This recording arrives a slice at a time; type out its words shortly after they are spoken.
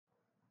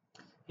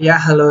Yeah,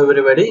 hello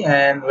everybody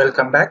and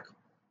welcome back.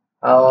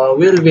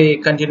 We'll be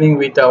continuing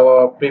with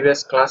our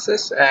previous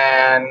classes,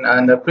 and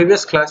in the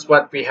previous class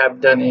what we have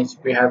done is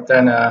we have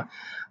done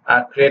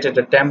created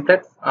a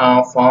template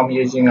form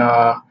using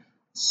a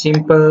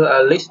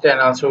simple list,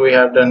 and also we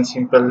have done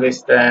simple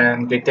list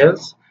and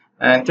details.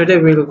 And today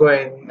we'll go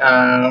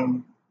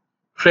and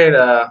create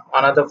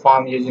another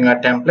form using a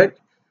template.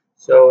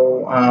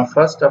 So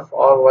first of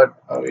all, what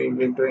we'll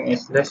be doing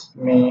is let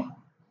me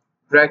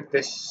drag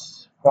this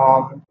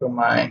form to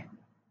my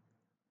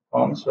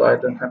form so I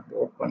don't have to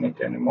open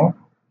it anymore.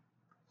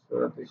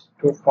 So these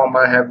two form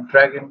I have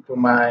dragged into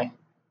my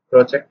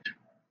project,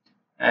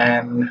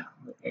 and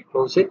let me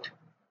close it.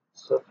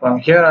 So from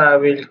here I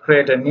will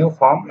create a new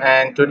form,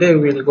 and today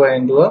we'll go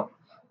and do a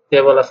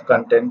table of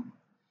content.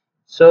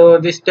 So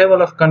this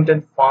table of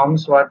content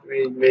forms what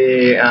we'll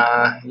be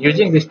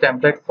using this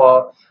template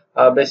for,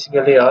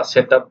 basically a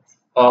setup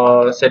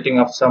or setting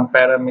of some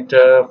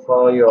parameter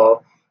for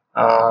your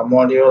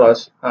module,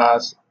 or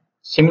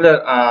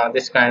similar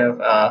this kind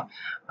of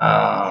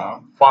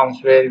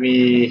forms where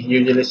we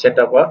usually set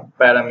up a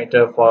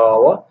parameter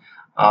for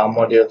our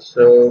module.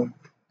 So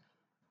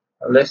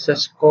let's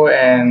just go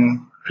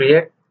and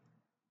create.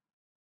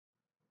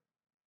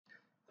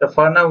 So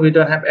for now we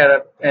don't have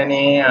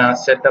any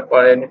setup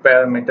or any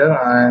parameter,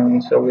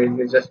 and so we'll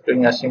be just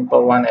doing a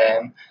simple one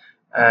and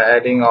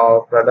adding our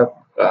product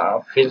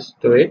fields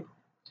to it.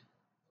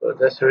 So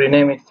just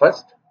rename it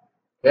first.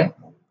 Okay,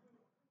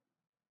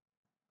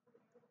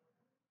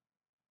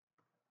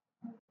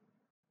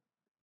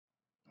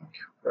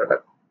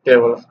 product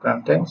table of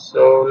contents.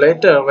 So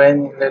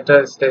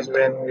later stage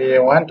when we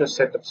want to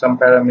set up some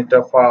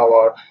parameter for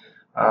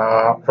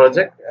our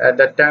project, at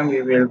that time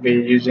we will be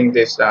using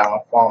this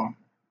form.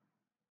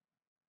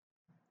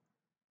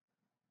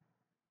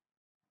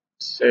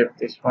 Save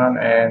this one,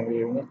 and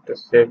we need to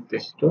save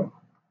this too.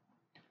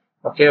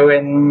 Okay,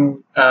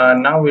 when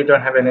now we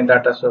don't have any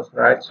data source,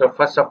 right? So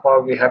first of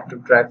all we have to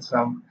drag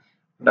some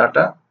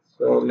data.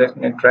 So let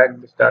me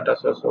drag this data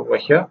source over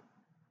here,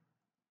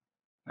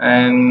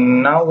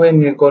 and now when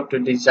we go to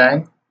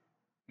design,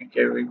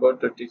 okay, we go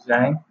to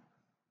design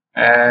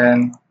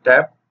and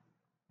tab,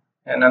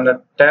 and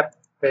under tab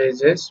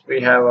pages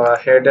we have a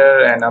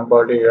header and a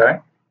body,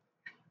 right?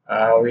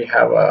 We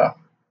have a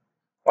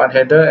one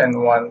header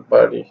and one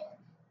body.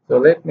 So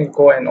let me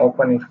go and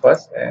open it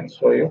first and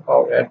show you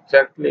how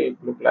exactly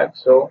it look like.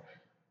 So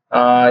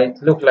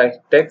it look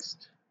like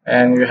text,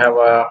 and you have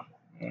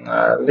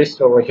a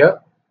list over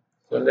here.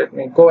 So let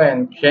me go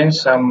and change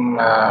some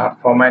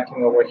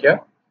formatting over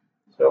here.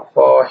 So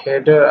for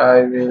header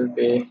I will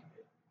be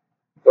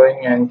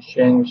going and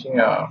changing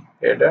a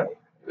header.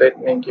 Let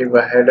me give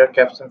a header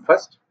caption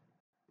first.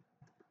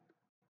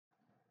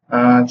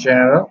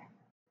 General.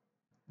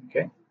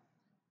 Okay,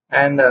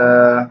 and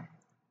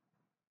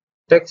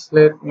text,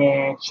 let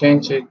me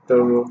change it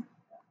to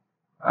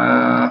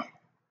uh,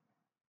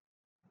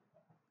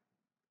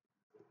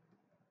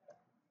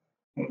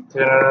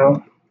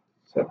 general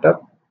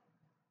setup,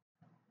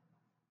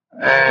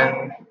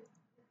 and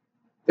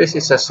this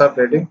is a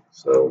subheading,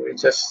 so we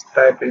just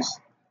type this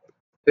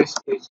is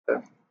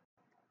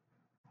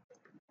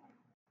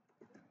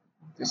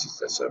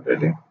the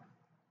subheading.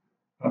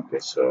 Okay,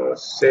 so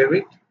save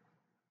it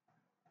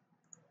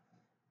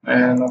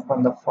and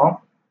open the form.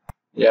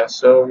 Yeah,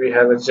 so we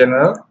have a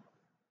general,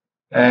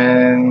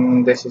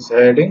 and this is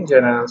heading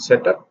general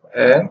setup,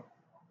 and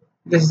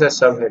this is a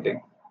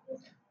subheading,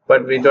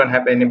 but we don't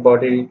have any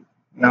body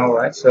now,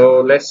 right? So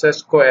let's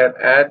just go and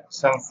add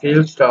some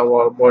fields to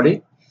our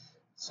body.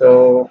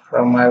 So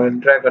from I will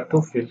drag a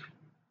two field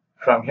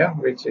from here,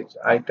 which is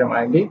item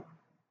ID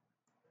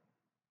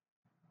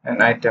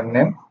and item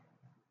name.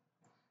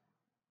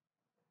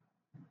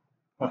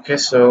 Okay,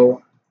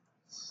 so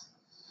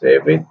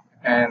save it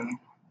and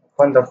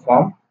open the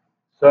form.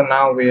 So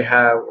now we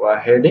have a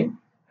heading,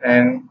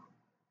 and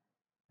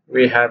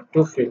we have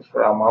two fields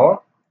from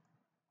our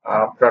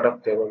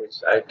product table, which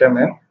is item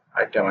and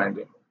item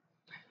ID.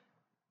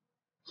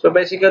 So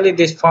basically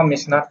this form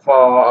is not for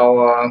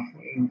our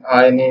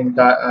any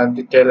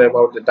detail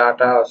about the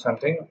data or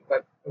something,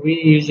 but we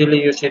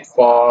usually use it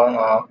for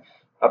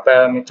a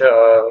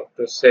parameter,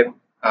 to save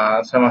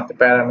some of the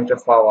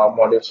parameter for our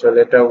module. So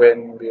later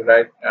when we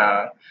write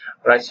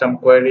some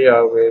query,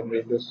 or when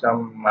we do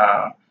some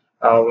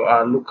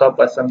lookup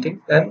or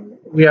something, then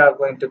we are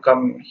going to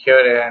come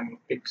here and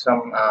pick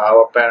some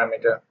our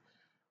parameter.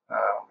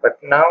 But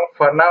now,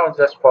 for now,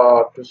 just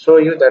for to show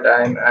you that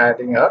I'm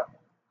adding a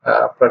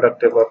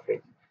product table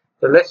field.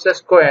 So let's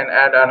just go and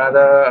add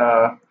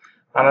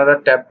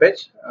another tab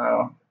page.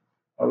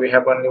 We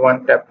have only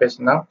one tab page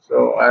now,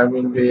 so I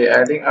will be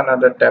adding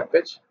another tab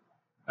page,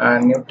 a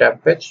new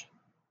tab page.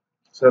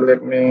 So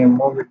let me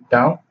move it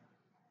down,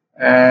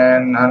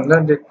 and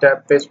under the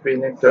tab page we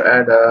need to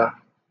add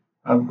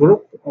a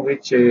group,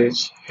 which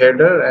is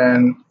header,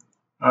 and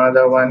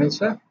another one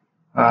is a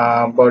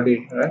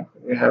body, right?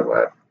 We have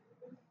a,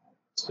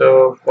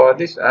 so for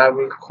this I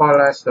will call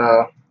as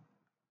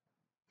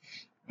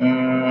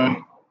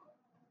um,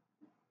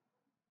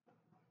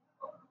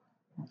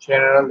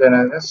 general, then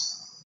I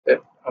just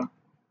set up.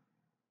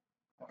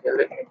 Okay,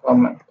 let me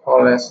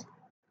call as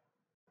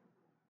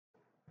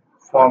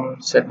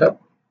form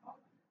setup.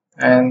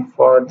 And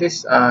for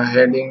this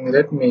heading,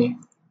 let me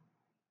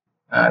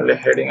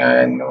heading,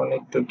 I no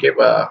need to give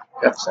a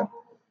caption.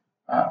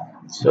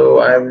 So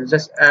I will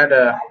just add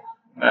a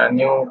uh,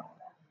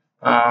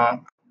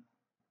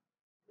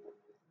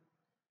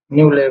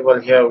 new label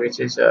here, which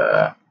is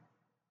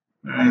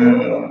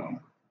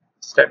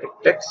static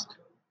text,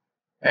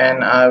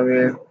 and I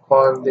will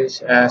call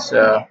this as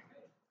uh,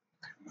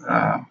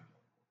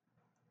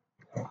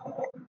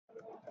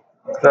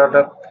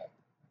 product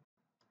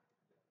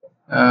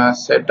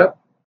setup.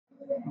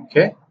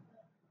 Okay,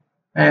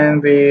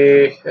 and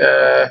we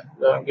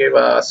don't give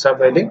a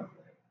subheading,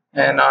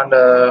 and on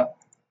the,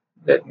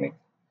 let me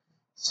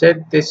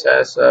set this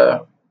as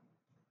a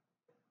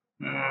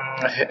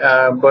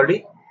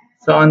body.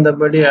 So on the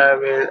body I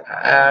will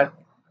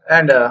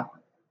add a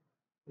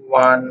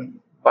one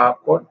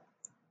barcode,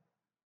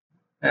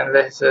 and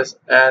let's just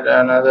add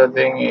another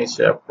thing is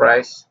a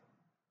price,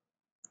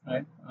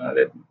 right?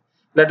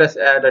 Let us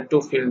add a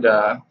two field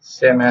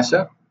same as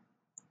a,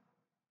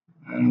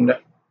 and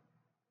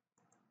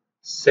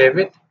save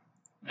it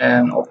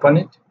and open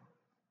it.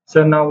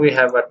 So now we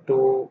have a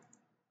two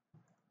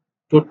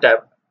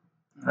tab,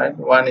 right?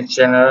 One is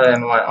general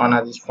and one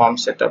another is form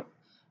setup.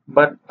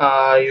 But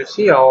you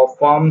see our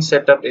form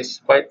setup is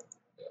quite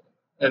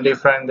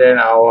different than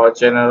our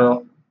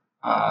general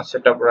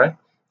setup, right?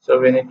 So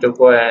we need to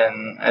go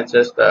and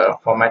adjust the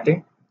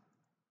formatting.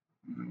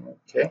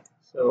 Okay,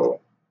 so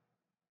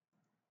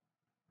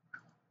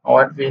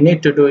what we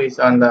need to do is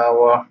on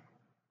our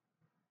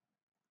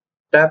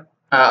tab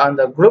on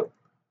the group,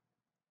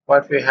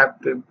 what we have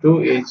to do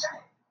is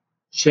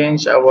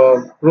change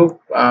our group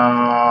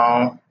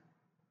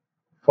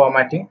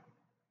formatting,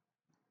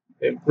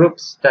 the group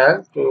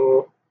style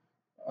to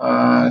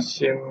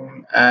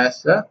same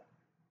as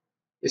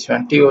this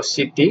one,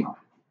 TOC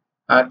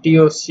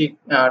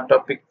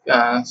topic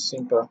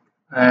simple,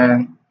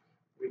 and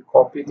we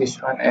copy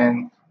this one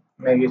and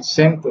make it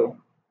same to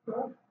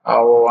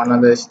our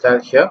another style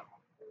here.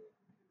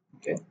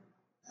 Okay,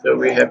 so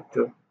we have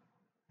to,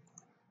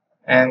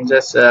 and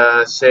just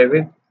save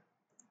it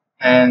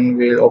and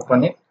we'll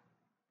open it.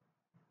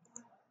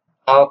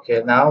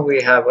 Okay, now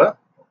we have a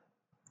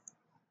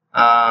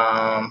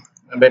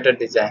better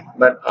design,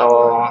 but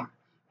our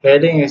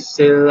heading is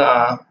still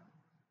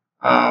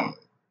um,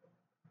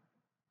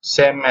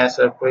 same as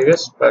the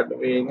previous, but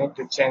we need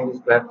to change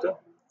this back to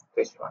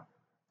this one.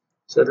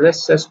 So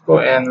let's just go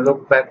and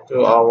look back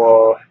to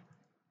our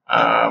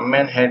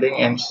main heading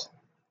and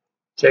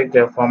check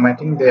the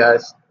formatting. They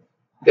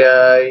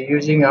are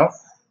using a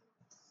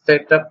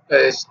setup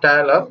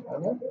style of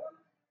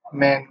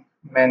main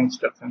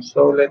instruction.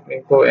 So let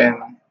me go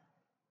and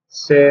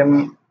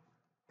same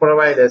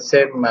provide the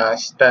same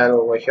style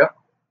over here.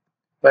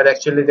 But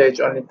actually there is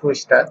only two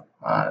style,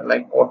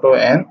 like auto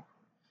and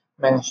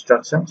main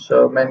instruction.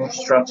 So main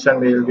instruction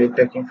we will be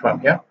taking from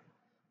here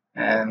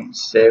and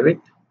save it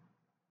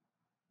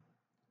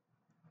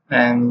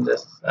and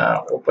just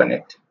open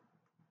it.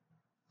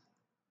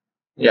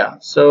 Yeah,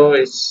 so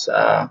it's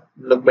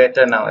look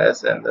better now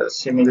as and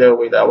similar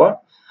with our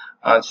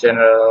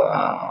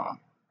general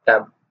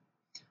tab.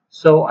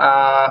 So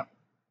I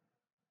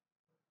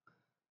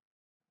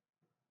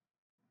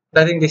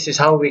think this is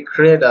how we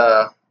create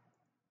a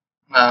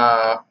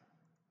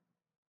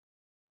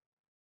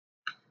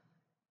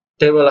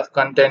table of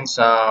contents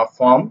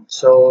form.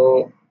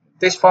 So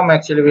this form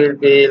actually will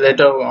be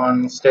later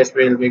on stage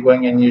we'll be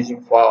going and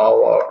using for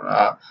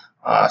our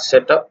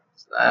setup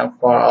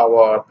for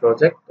our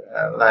project.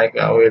 Like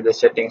we'll be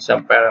setting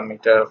some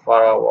parameter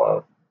for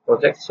our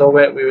project. So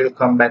we will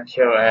come back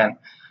here and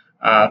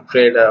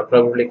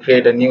probably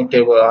create a new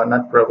table, or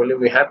not probably,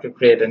 we have to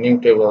create a new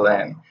table,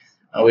 and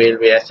we'll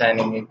be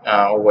assigning it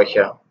over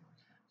here.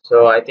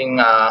 So I think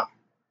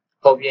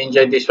hope you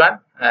enjoyed this one,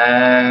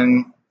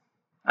 and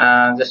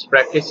just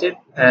practice it,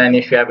 and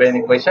if you have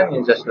any question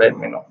you just let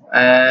me know,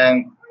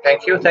 and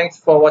thanks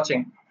for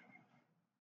watching.